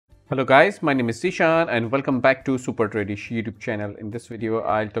Hello guys, my name is Zishan and welcome back to Super Tradish YouTube channel. In this video,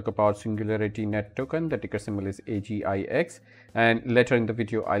 I'll talk about SingularityNET token. The ticker symbol is AGIX, and later in the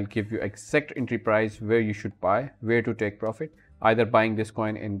video, I'll give you exact entry price, where you should buy, where to take profit. Either buying this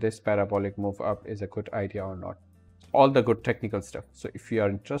coin in this parabolic move up is a good idea or not. All the good technical stuff. So if you are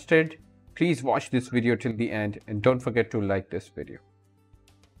interested, please watch this video till the end and don't forget to like this video.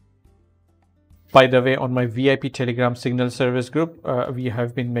 By the way, on my VIP Telegram Signal service group, we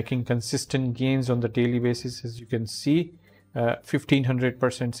have been making consistent gains on the daily basis. As you can see, 1500%,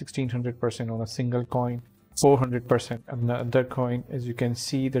 1600% on a single coin, 400% on the other coin. As you can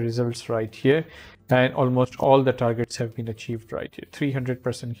see, the results right here, and almost all the targets have been achieved right here.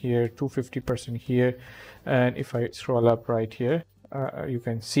 300% here, 250% here, and if I scroll up right here, you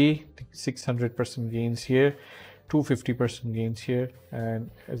can see 600% gains here, 250% gains here,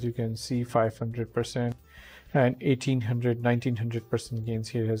 and as you can see 500% and 1800 1900% gains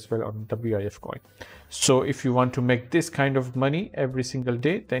here as well on WIF coin. So if you want to make this kind of money every single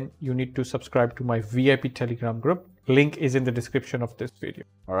day, then you need to subscribe to my VIP Telegram group. Link is in the description of this video.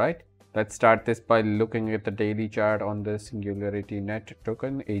 All right, let's start this by looking at the daily chart on the SingularityNET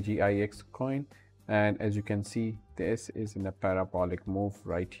token AGIX coin, and as you can see, this is in a parabolic move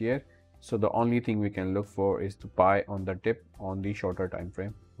right here. So the only thing we can look for is to buy on the dip on the shorter time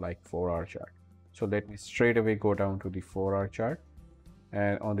frame, like 4-hour chart. So let me straight away go down to the 4-hour chart,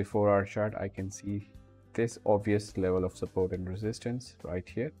 and on the 4-hour chart I can see this obvious level of support and resistance right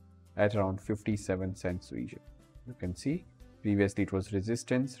here at around 57 cents region. You can see previously it was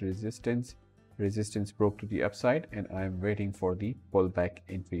resistance broke to the upside, and I am waiting for the pullback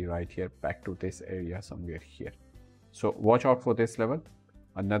entry right here back to this area somewhere here. So watch out for this level.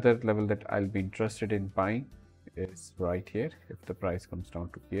 Another level that I'll be interested in buying is right here. If the price comes down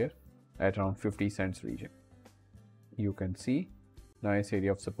to here at around 50 cents region, you can see nice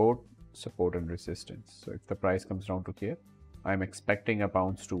area of support and resistance. So if the price comes down to here, I'm expecting a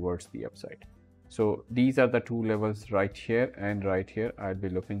bounce towards the upside. So these are the two levels right here and right here I'll be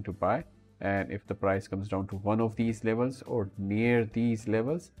looking to buy, and if the price comes down to one of these levels or near these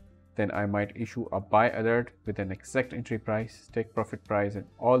levels, then I might issue a buy alert with an exact entry price, take profit price, and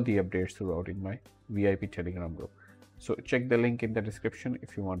all the updates throughout in my VIP Telegram group. So check the link in the description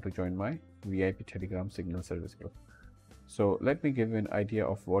if you want to join my VIP Telegram Signal service group. So let me give you an idea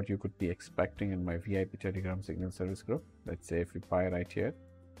of what you could be expecting in my VIP Telegram Signal service group. Let's say if we buy right here,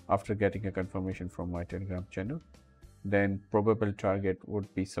 after getting a confirmation from my Telegram channel, then probable target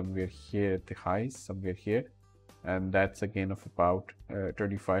would be somewhere here at the highs, somewhere here, and that's a gain of about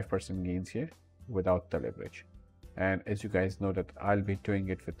 25% gains here without the leverage. And as you guys know that I'll be doing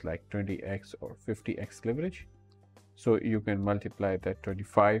it with like 20x or 50x leverage, so you can multiply that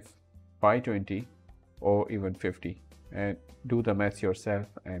 25 by 20 or even 50 and do the math yourself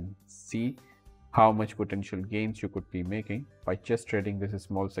and see how much potential gains you could be making by just trading this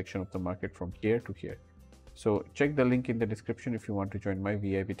small section of the market from here to here. So check the link in the description if you want to join my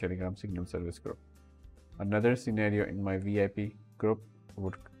VIP Telegram Signal service group. Another scenario in my VIP group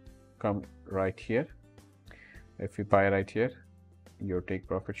would come right here. If you buy right here, your take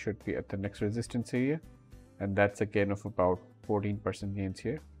profit should be at the next resistance area, and that's a gain of about 14% gains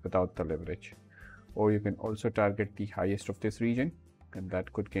here without the leverage. Or you can also target the highest of this region, and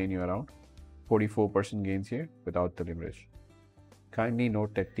that could gain you around 44% gains here without the leverage. Kindly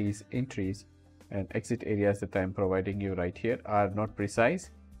note that these entries and exit areas that I am providing you right here are not precise,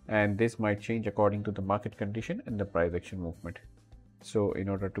 and this might change according to the market condition and the price action movement. So in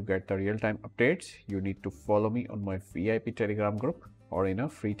order to get the real-time updates, you need to follow me on my VIP Telegram group or in a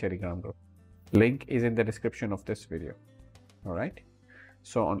free Telegram group. Link is in the description of this video. All right.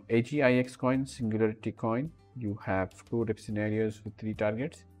 So on AGIX coin, Singularity coin, you have two dip scenarios with 3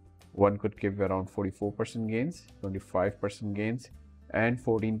 targets. One could give around 44% gains, 25% gains, and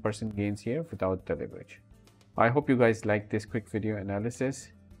 14% gains here without the leverage. I hope you guys liked this quick video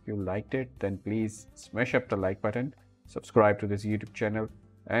analysis. If you liked it, then please smash up the like button, subscribe to this YouTube channel,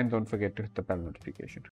 and don't forget to hit the bell notification.